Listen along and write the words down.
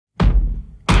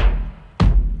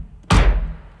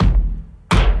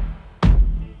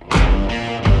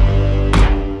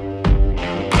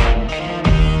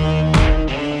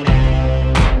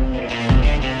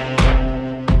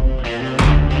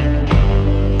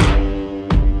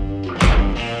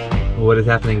is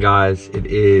happening, guys? It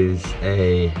is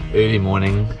a early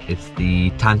morning. It's the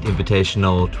Tand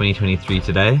Invitational 2023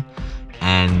 today,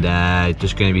 and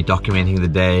just going to be documenting the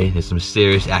day. There's some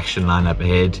serious action lined up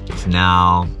ahead. It's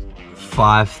now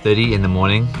 5:30 in the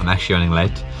morning. I'm actually running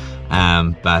late,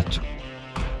 but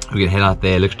we're gonna head out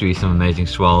there. Looks to be some amazing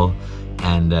swell,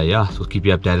 and yeah, so we'll keep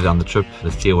you updated on the trip.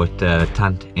 Let's see what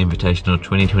Tand Invitational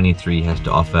 2023 has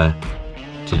to offer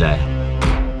today.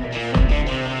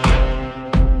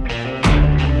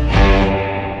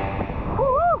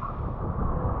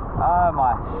 Oh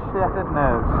my shattered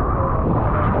nerves.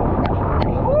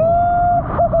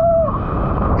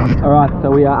 Alright, so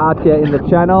we are out here in the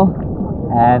channel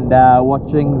and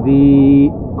watching the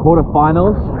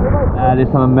quarterfinals.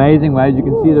 There's some amazing waves. You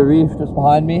can see the reef just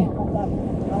behind me.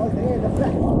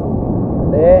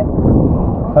 There.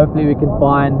 Hopefully we can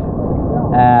find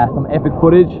some epic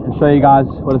footage and show you guys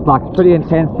what it's like. It's pretty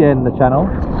intense here in the channel.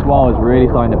 The swell is really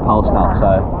starting to pulse now,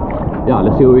 so yeah,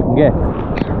 let's see what we can get.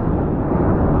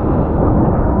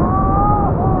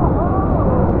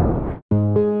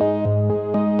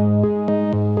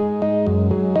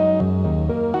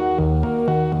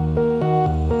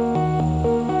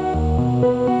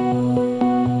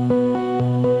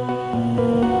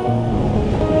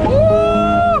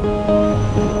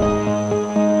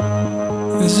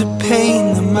 There's a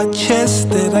pain in my chest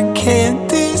that I can't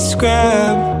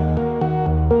describe.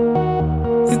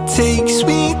 It takes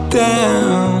me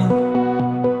down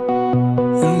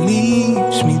and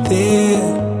leaves me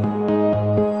there.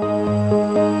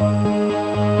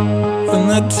 When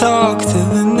I talk to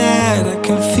the night, I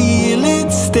can feel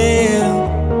it still.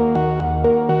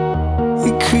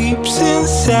 It creeps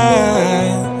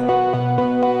inside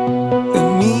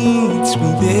and meets me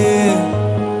there.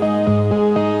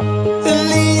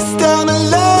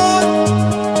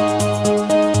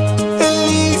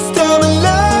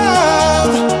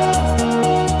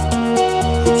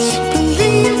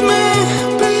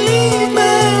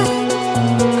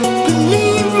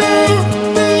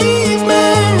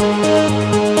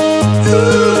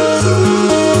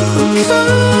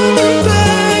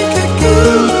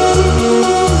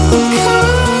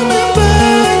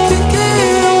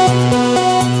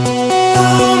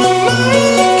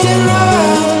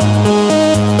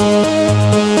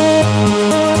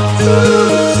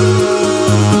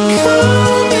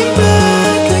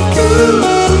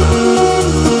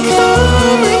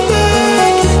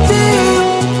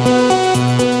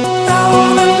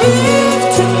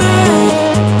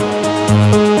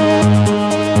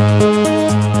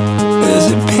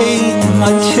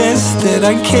 That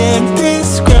I can't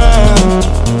describe.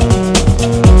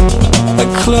 I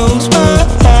close my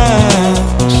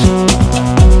eyes,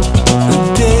 the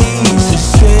day's the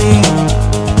same.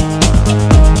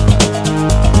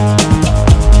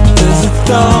 There's a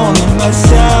thorn in my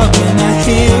side when I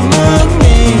hear my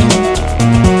name.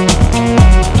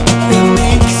 It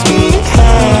makes me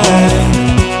high.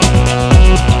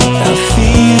 I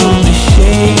feel the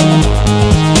shame.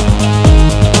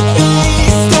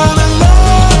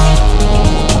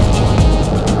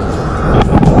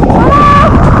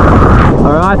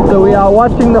 So we are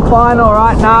watching the final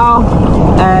right now,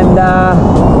 and the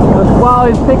swell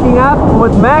is picking up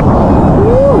with Max.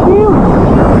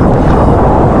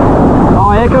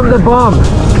 Oh, here comes the bomb.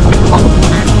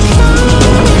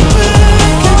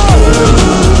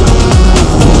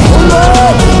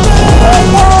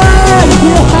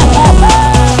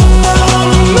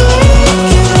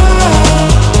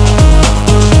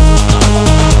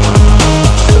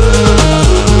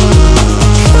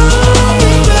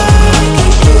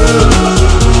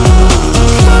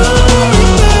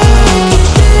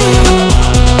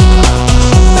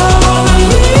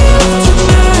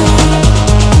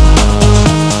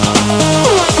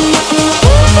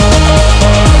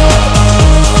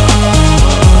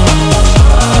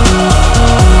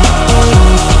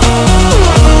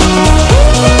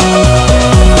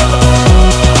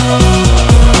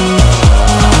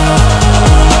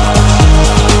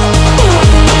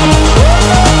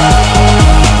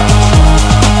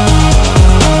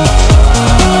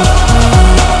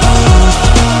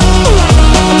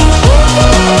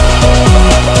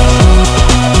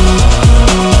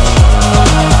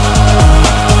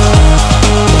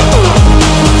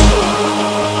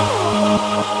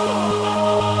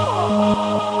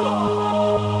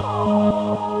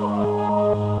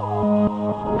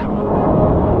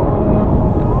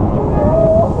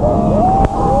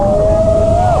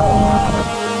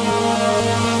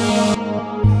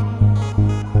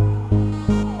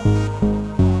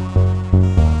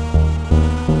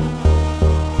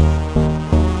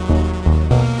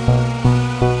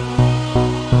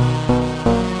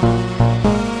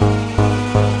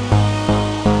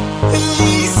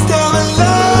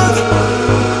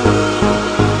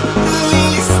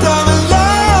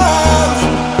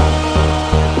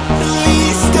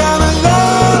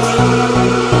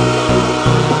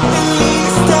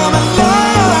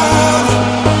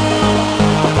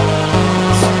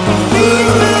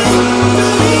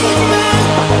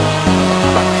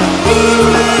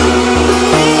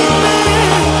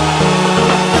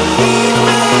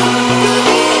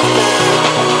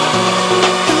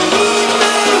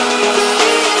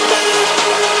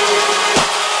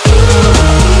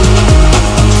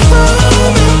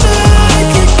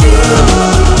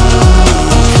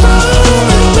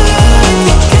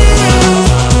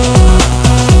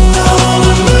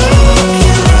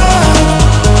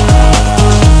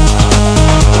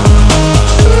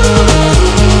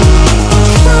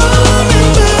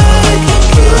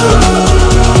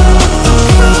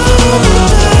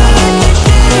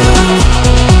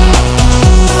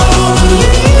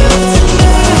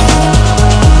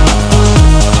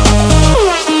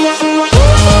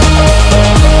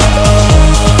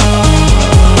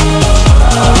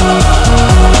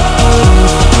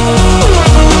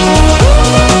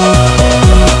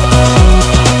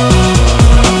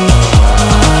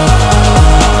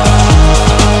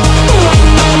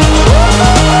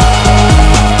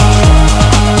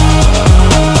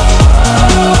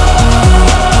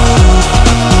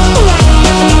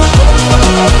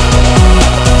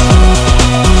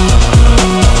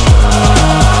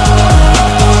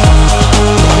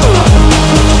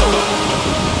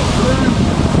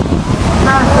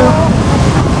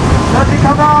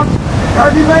 How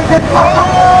do you make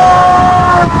it?